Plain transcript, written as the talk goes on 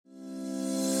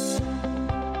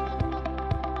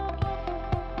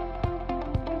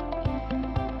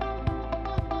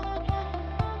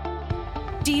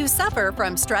Do you suffer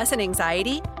from stress and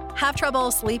anxiety? Have trouble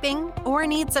sleeping? Or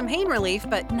need some pain relief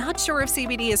but not sure if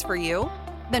CBD is for you?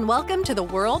 Then welcome to the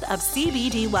world of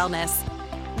CBD wellness.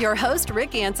 Your host,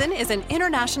 Rick Anson, is an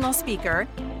international speaker,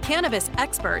 cannabis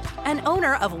expert, and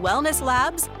owner of Wellness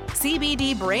Labs,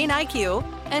 CBD Brain IQ,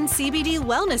 and CBD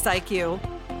Wellness IQ.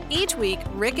 Each week,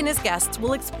 Rick and his guests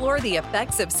will explore the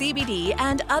effects of CBD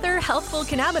and other healthful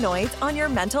cannabinoids on your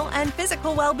mental and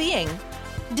physical well-being.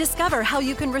 Discover how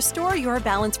you can restore your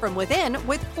balance from within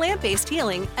with plant-based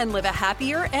healing and live a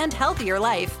happier and healthier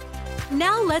life.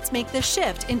 Now let's make the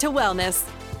shift into wellness.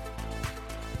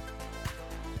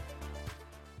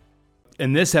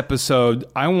 In this episode,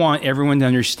 I want everyone to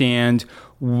understand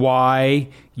why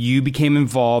you became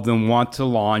involved and want to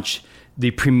launch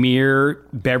the premier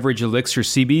beverage elixir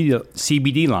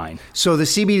CBD line. So the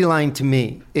CBD line to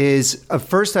me is, at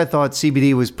first I thought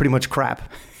CBD was pretty much crap.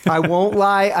 I won't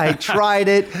lie. I tried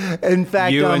it. In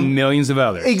fact, you and millions of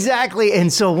others. Exactly.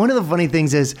 And so one of the funny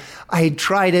things is I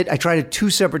tried it 2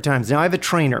 separate times. Now I have a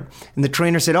trainer, and the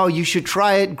trainer said, "Oh, you should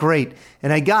try it." Great.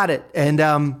 And I got it. And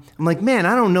I'm like, "Man,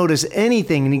 I don't notice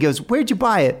anything." And he goes, "Where'd you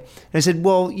buy it?" And I said,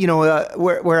 "Well,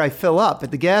 where I fill up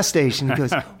at the gas station." He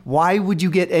goes, "Why would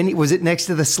you get any? Was it next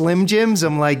to the Slim Jims?"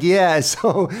 I'm like, "Yeah."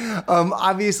 So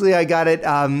obviously I got it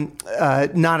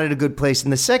not at a good place.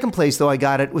 And the second place, though, I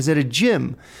got it was at a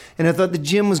gym. And I thought the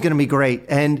gym was going to be great.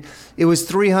 And it was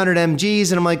 300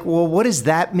 mgs. And I'm like, well, what does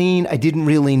that mean? I didn't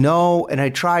really know. And I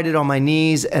tried it on my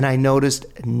knees and I noticed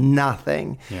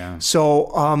nothing. Yeah.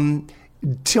 So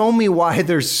tell me why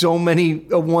there's so many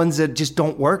ones that just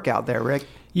don't work out there, Rick.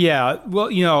 Yeah. Well,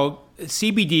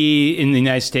 CBD in the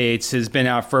United States has been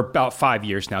out for about 5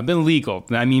 years now. Been legal.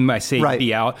 I mean, I say right.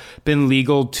 Be out. Been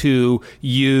legal to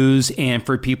use and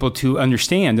for people to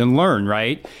understand and learn,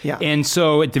 right? Yeah. And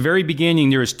so at the very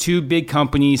beginning, there was 2 big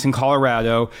companies in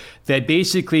Colorado that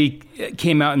basically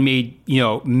came out and made,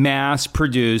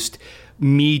 mass-produced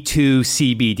Me Too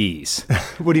CBDs.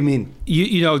 What do you mean?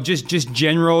 Just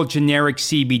general generic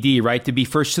CBD, right? To be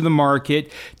first to the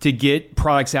market, to get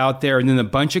products out there. And then a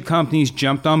bunch of companies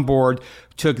jumped on board,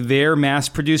 took their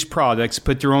mass-produced products,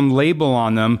 put their own label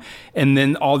on them, and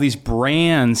then all these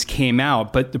brands came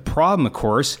out. But the problem, of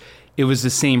course, it was the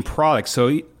same product.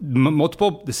 So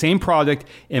the same product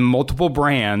in multiple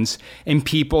brands, and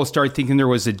people started thinking there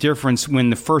was a difference when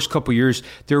the first couple of years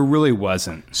there really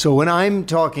wasn't. So when I'm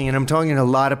talking to a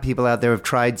lot of people out there who have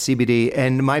tried CBD,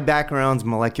 and my background's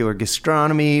molecular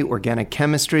gastronomy, organic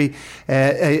chemistry,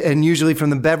 and usually from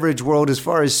the beverage world as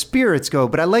far as spirits go,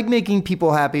 but I like making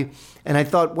people happy. And I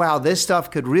thought, wow, this stuff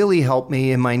could really help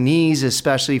me in my knees,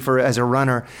 especially as a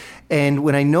runner. And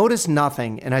when I noticed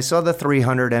nothing and I saw the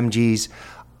 300 mgs,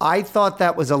 I thought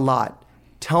that was a lot.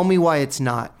 Tell me why it's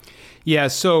not. Yeah,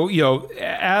 so,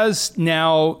 as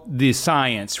now the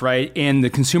science, right, and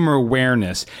the consumer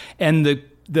awareness and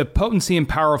the potency and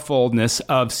powerfulness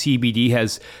of CBD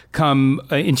has come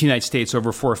into the United States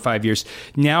over 4 or 5 years.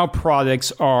 Now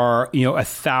products are,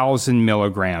 1,000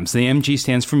 milligrams. The mg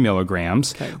stands for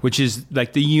milligrams, okay, which is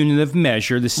like the unit of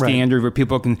measure, the standard right, where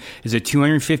people is it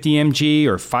 250 mg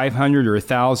or 500 or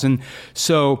 1,000?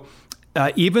 So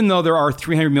even though there are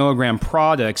 300 milligram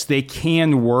products, they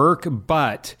can work,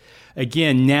 but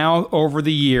again, now over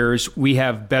the years, we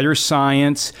have better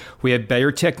science, we have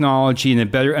better technology, and a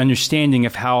better understanding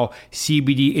of how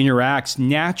CBD interacts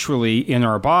naturally in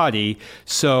our body.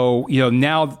 So,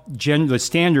 now the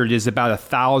standard is about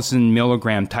 1,000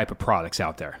 milligram type of products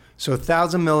out there. So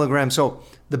 1,000 milligrams. So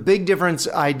the big difference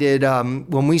I did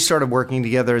when we started working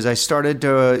together is I started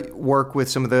to work with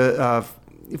some of the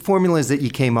formulas that you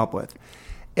came up with.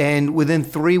 And within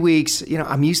 3 weeks,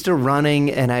 I'm used to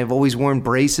running and I've always worn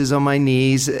braces on my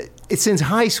knees. It's since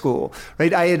high school,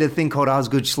 right? I had a thing called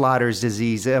Osgood-Schlatter's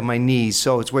disease on my knees.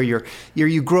 So it's where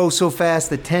you grow so fast,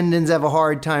 the tendons have a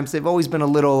hard time. So they've always been a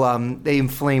little, they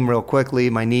inflame real quickly,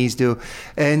 my knees do.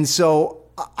 And so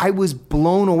I was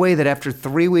blown away that after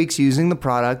 3 weeks using the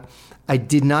product, I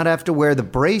did not have to wear the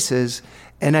braces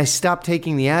and I stopped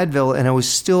taking the Advil and I was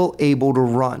still able to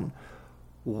run.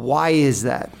 Why is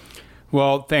that?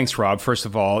 Well, thanks, Rob. First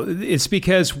of all, it's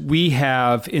because we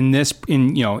have in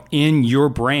your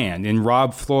brand, in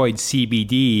Rob Floyd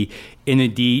CBD, in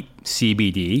Elite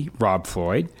CBD, Rob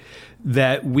Floyd,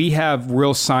 that we have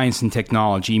real science and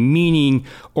technology, meaning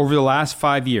over the last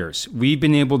 5 years, we've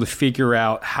been able to figure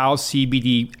out how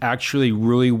CBD actually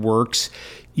really works,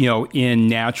 in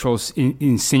natural,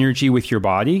 in synergy with your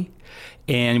body,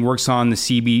 and works on the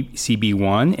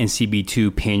CB1 and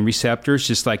CB2 pain receptors,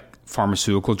 just like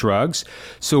pharmaceutical drugs.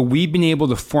 So we've been able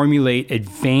to formulate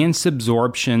advanced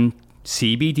absorption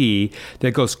CBD,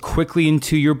 that goes quickly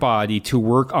into your body to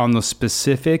work on the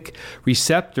specific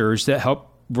receptors that help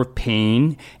with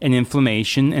pain and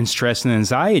inflammation and stress and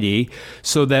anxiety,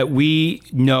 so that we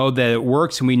know that it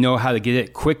works and we know how to get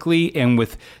it quickly and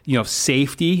with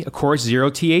safety, of course, 0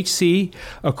 THC,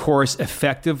 of course,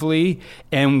 effectively,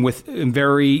 and with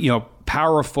very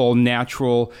powerful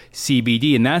natural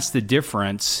CBD. And that's the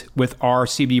difference with our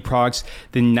CBD products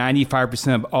than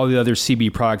 95% of all the other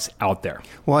CBD products out there.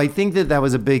 Well, I think that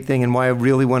was a big thing, and why I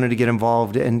really wanted to get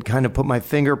involved and kind of put my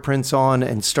fingerprints on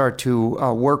and start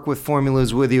to work with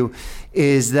formulas with you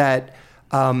is that,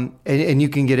 and you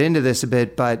can get into this a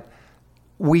bit, but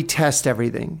we test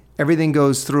everything. Everything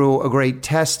goes through a great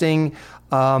testing,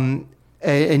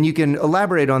 and you can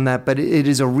elaborate on that, but it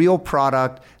is a real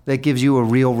product that gives you a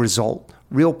real result.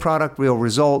 Real product, real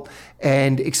result,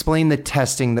 and explain the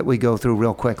testing that we go through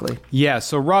real quickly. Yeah,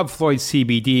 so Rob Floyd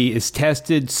CBD is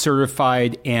tested,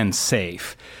 certified, and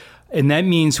safe. And that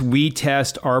means we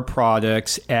test our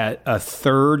products at a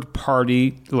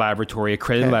third-party laboratory,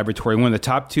 accredited laboratory, one of the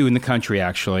top 2 in the country,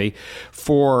 actually,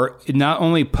 for not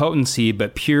only potency,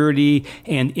 but purity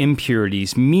and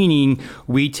impurities, meaning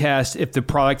we test if the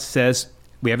product says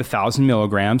we have 1,000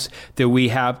 milligrams, that we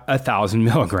have 1,000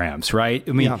 milligrams, right?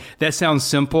 I mean, that sounds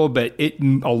simple, but a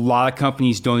lot of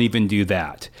companies don't even do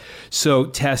that. So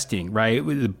testing, right?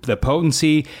 The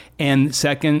potency, and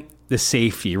second, the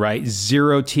safety, right?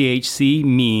 0 THC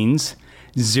means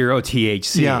 0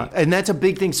 THC. Yeah, and that's a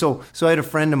big thing. So I had a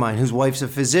friend of mine whose wife's a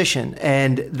physician,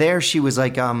 and there she was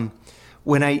like,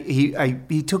 when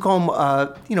he took home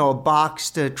a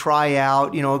box to try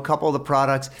out, a couple of the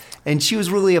products, and she was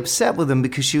really upset with him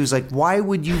because she was like, why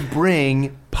would you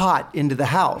bring pot into the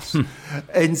house?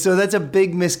 And so that's a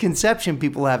big misconception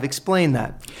people have. Explain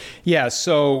that. Yeah,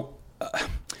 so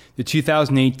the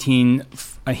 2018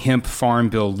 hemp farm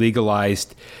bill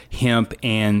legalized hemp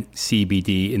and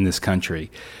CBD in this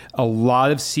country. A lot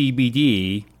of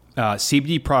CBD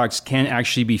products can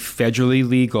actually be federally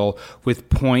legal with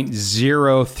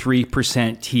 0.03%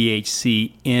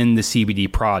 THC in the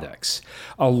CBD products.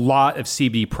 A lot of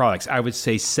CBD products, I would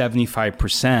say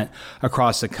 75%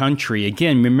 across the country.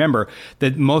 Again, remember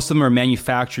that most of them are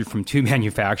manufactured from 2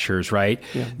 manufacturers, right?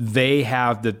 Yeah. They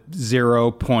have the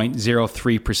 0.03%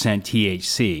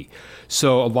 THC.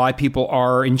 So a lot of people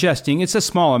are ingesting. It's a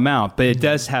small amount, but it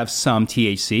does have some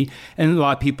THC. And a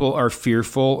lot of people are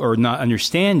fearful or not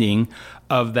understanding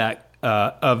of that,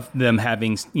 of them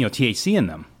having THC in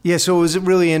them. Yeah, so it was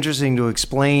really interesting to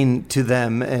explain to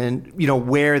them and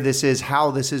where this is, how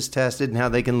this is tested, and how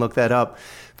they can look that up.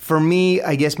 For me,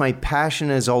 I guess my passion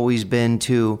has always been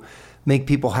to make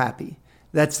people happy.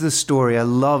 That's the story I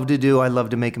love to do. I love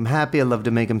to make them happy. I love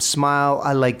to make them smile.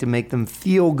 I like to make them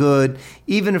feel good.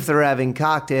 Even if they're having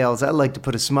cocktails, I like to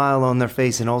put a smile on their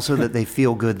face and also that they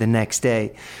feel good the next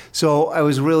day. So I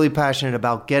was really passionate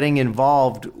about getting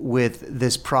involved with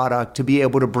this product to be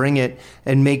able to bring it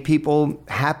and make people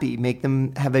happy, make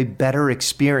them have a better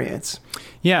experience.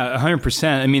 Yeah,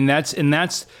 100%. I mean, that's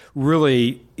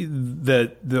really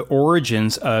the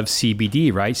origins of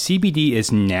CBD, right? CBD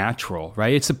is natural,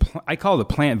 right? I call it a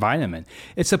plant vitamin.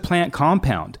 It's a plant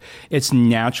compound. It's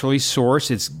naturally sourced.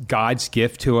 It's God's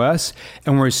gift to us.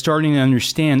 And we're starting to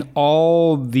understand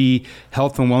all the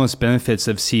health and wellness benefits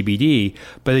of CBD.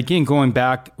 But again, going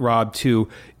back, Rob, to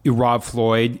Rob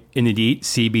Floyd and indeed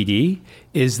CBD,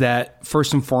 is that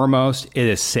first and foremost, it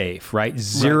is safe, right?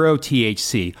 0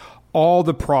 THC. All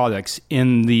the products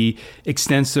in the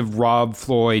extensive Rob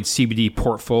Floyd CBD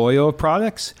portfolio of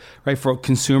products, right, for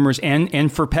consumers and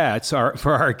for pets,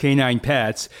 for our canine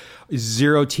pets,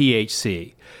 0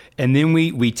 THC. And then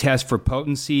we test for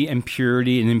potency and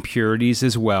purity and impurities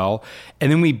as well.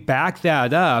 And then we back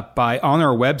that up by, on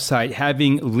our website,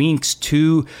 having links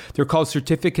to, they're called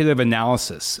certificate of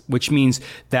analysis, which means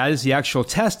that is the actual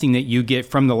testing that you get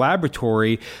from the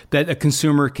laboratory that a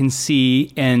consumer can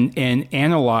see and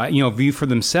analyze, view for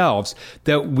themselves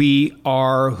that we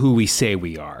are who we say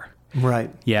we are. Right.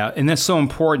 Yeah, and that's so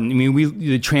important. I mean,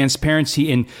 the transparency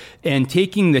and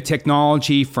taking the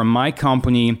technology from my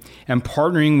company and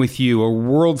partnering with you, a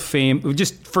world famous,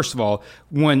 just first of all,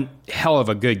 one hell of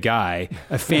a good guy,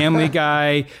 a family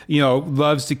guy,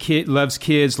 loves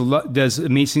kids, does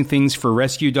amazing things for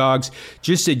rescue dogs,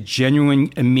 just a genuine,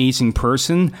 amazing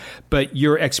person. But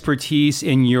your expertise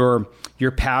and your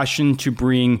passion to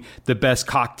bring the best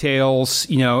cocktails,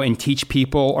 and teach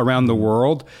people around the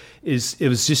world it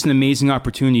was just an amazing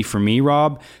opportunity for me,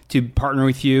 Rob, to partner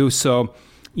with you. So,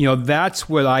 that's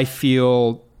what I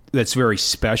feel that's very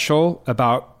special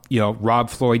about,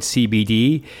 Rob Floyd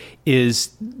CBD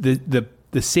is the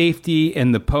safety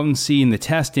and the potency and the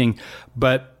testing.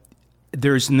 But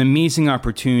there's an amazing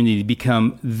opportunity to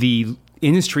become the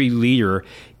industry leader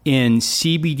in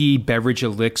CBD beverage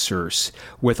elixirs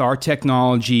with our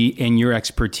technology and your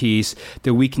expertise,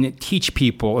 that we can teach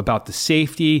people about the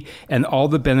safety and all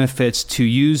the benefits to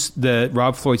use the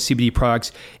Rob Floyd CBD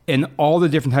products in all the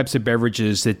different types of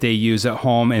beverages that they use at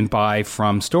home and buy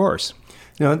from stores.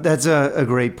 That's a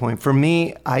great point. For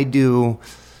me, I do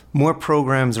more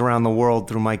programs around the world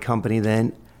through my company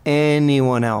than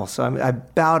anyone else. I'm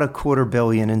about $250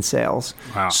 million in sales.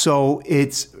 Wow. So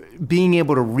it's being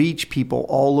able to reach people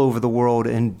all over the world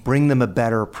and bring them a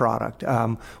better product,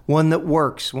 one that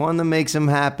works, one that makes them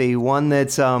happy, one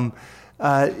that's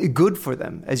good for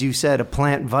them, as you said, a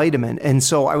plant vitamin. And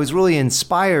so I was really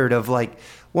inspired of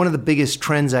one of the biggest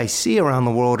trends I see around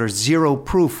the world are zero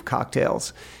proof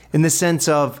cocktails, in the sense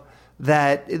of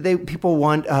that people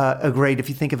want a great, if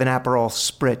you think of an Aperol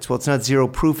Spritz, well, it's not zero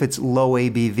proof, it's low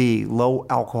ABV, low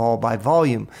alcohol by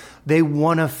volume. They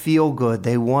want to feel good.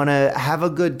 They want to have a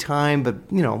good time, but,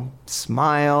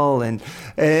 smile and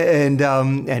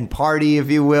party, if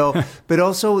you will. But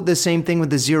also the same thing with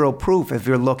the zero proof. If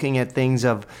you're looking at things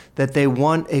of that they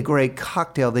want a great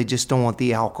cocktail, they just don't want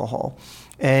the alcohol.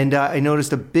 And I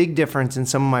noticed a big difference in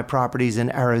some of my properties in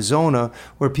Arizona,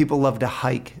 where people love to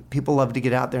hike. People love to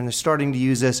get out there, and they're starting to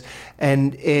use this.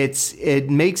 And it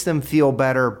makes them feel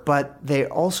better, but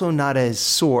they're also not as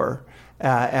sore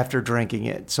after drinking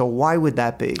it. So why would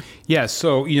that be? Yeah,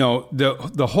 so,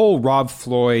 the whole Rob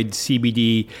Floyd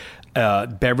CBD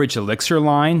beverage elixir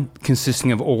line,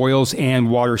 consisting of oils and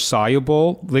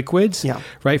water-soluble liquids,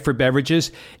 right, for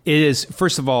beverages, it is,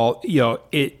 first of all,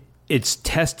 it's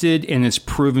tested and it's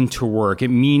proven to work. It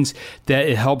means that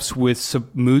it helps with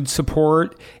mood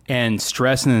support and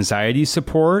stress and anxiety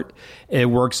support. It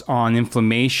works on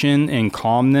inflammation and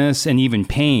calmness and even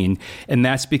pain. And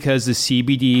that's because the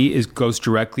CBD goes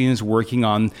directly and is working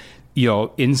on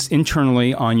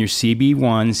internally on your CB1,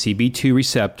 CB2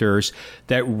 receptors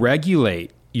that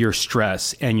regulate your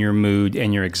stress and your mood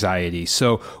and your anxiety.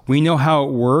 So we know how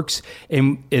it works,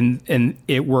 and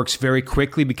it works very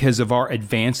quickly because of our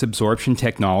advanced absorption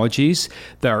technologies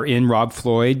that are in Rob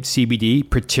Floyd CBD,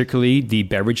 particularly the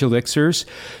beverage elixirs.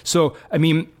 So,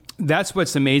 that's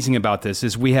what's amazing about this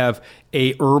is we have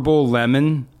a herbal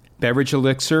lemon beverage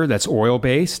elixir that's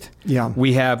oil-based. Yeah.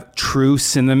 We have true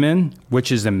cinnamon,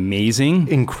 which is amazing.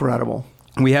 Incredible.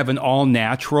 We have an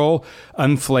all-natural,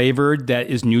 unflavored, that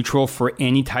is neutral for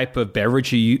any type of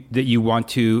beverage that you want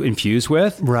to infuse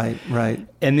with. Right.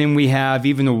 And then we have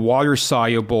even a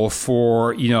water-soluble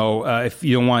for, if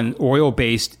you don't want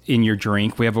oil-based in your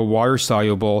drink, we have a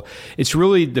water-soluble. It's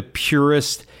really the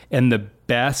purest and the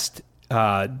best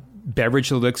beverage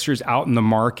elixirs out in the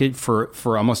market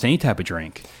for almost any type of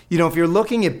drink. If you're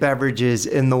looking at beverages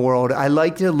in the world, I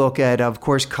like to look at, of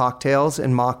course, cocktails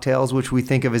and mocktails, which we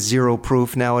think of as zero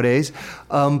proof nowadays.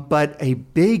 But a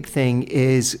big thing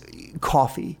is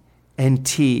coffee and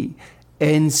tea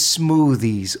and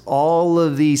smoothies, all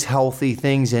of these healthy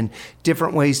things and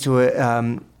different ways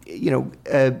to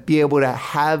be able to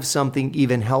have something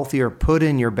even healthier put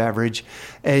in your beverage.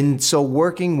 And so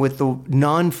working with the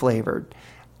non-flavored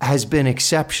has been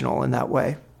exceptional in that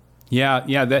way.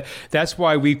 Yeah. That's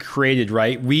why we created,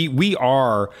 right? We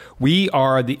are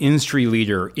the industry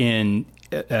leader in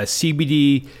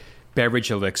CBD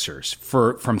beverage elixirs,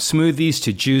 from smoothies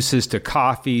to juices to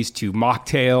coffees to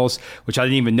mocktails, which I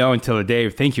didn't even know until today.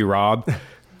 Thank you, Rob.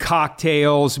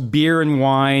 Cocktails, beer and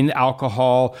wine,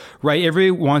 alcohol, right? Everybody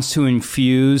wants to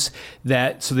infuse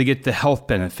that so they get the health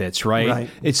benefits, right?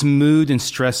 It's mood and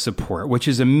stress support, which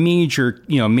is a major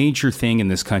thing in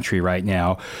this country right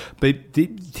now. But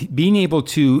being able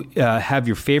to have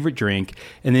your favorite drink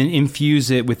and then infuse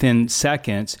it within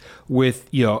seconds with,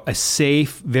 a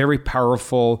safe, very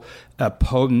powerful,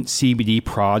 potent CBD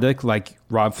product like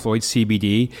Rob Floyd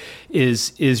CBD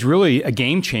is really a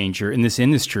game changer in this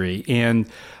industry. And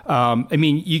I don't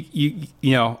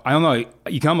know,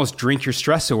 you can almost drink your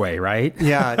stress away, right?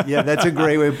 Yeah, that's a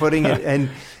great way of putting it.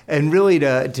 And really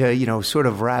to sort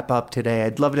of wrap up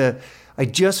today, I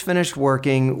just finished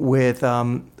working with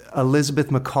Elizabeth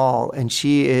McCall, and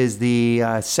she is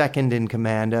the second in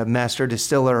command, a master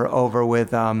distiller over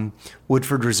with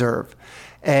Woodford Reserve.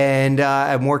 And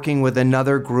I'm working with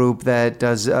another group that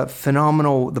does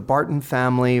phenomenal, the Barton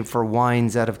family for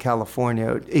wines out of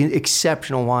California,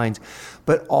 exceptional wines.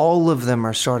 but all of them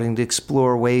are starting to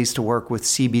explore ways to work with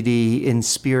CBD in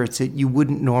spirits that you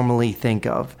wouldn't normally think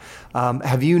of.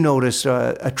 Have you noticed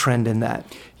a trend in that?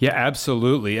 Yeah,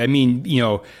 absolutely. I mean,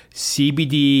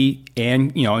 CBD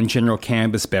and, in general,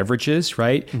 cannabis beverages,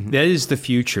 right? Mm-hmm. That is the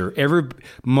future.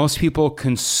 Most people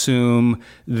consume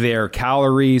their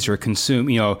calories or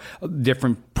consume,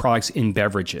 different products in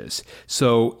beverages.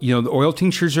 So, the oil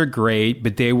tinctures are great,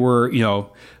 but they were,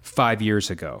 5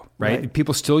 years ago, right?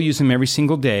 People still use them every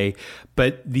single day.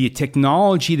 But the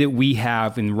technology that we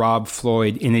have in Rob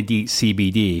Floyd Inedit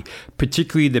CBD,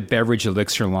 particularly the Beverage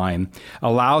elixir line,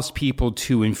 allows people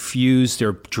to infuse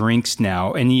their drinks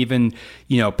now and even,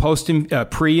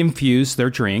 pre-infuse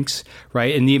their drinks,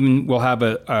 right? And even we'll have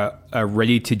a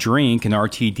ready to drink, an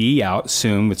RTD out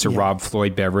soon. It's a Rob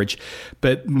Floyd beverage.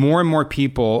 But more and more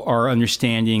people are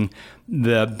understanding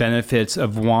the benefits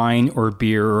of wine or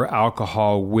beer or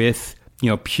alcohol with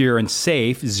pure and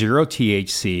safe, 0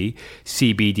 THC,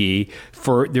 CBD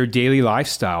for their daily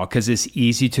lifestyle because it's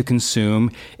easy to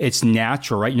consume. It's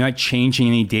natural, right? You're not changing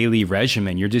any daily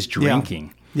regimen. You're just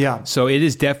drinking. Yeah. So it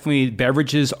is definitely,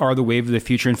 beverages are the wave of the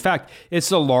future. In fact, it's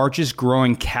the largest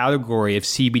growing category of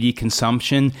CBD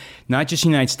consumption, not just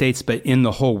in the United States, but in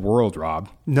the whole world, Rob.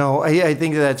 No, I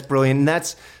think that's brilliant. And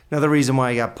that's another reason why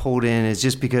I got pulled in is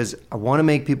just because I want to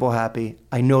make people happy.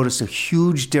 I noticed a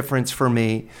huge difference for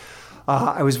me.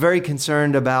 I was very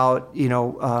concerned about,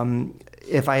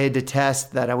 if I had to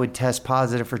test, that I would test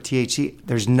positive for THC.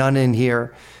 There's none in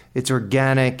here. It's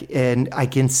organic, and I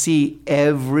can see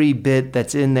every bit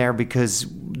that's in there because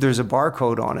there's a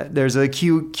barcode on it. There's a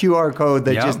QR code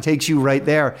that just takes you right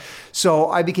there. So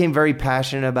I became very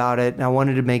passionate about it, and I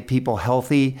wanted to make people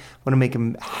healthy, want to make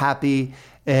them happy,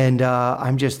 and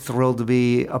I'm just thrilled to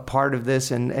be a part of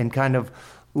this and kind of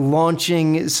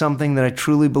launching something that I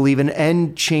truly believe in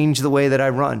and change the way that I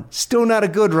run. Still not a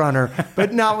good runner,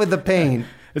 but not with the pain.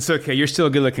 It's okay. You're still a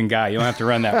good-looking guy. You don't have to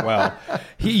run that well.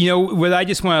 What I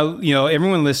just want to,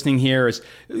 everyone listening here is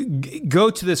go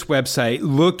to this website,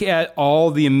 look at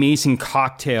all the amazing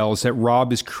cocktails that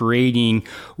Rob is creating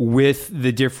with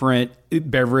the different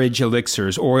beverage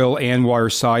elixirs, oil and water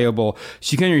soluble,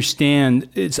 so you can understand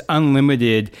it's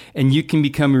unlimited and you can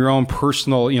become your own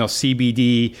personal,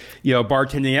 CBD,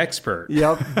 bartending expert.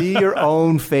 Yep. Be your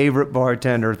own favorite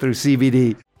bartender through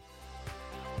CBD.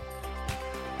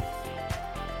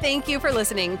 Thank you for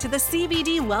listening to the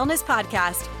CBD Wellness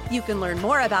Podcast. You can learn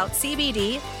more about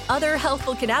CBD, other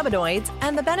healthful cannabinoids,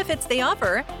 and the benefits they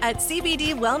offer at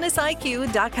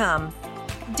cbdwellnessiq.com.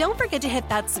 Don't forget to hit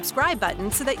that subscribe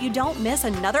button so that you don't miss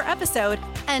another episode,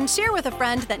 and share with a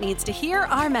friend that needs to hear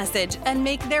our message and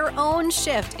make their own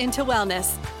shift into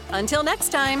wellness. Until next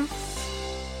time.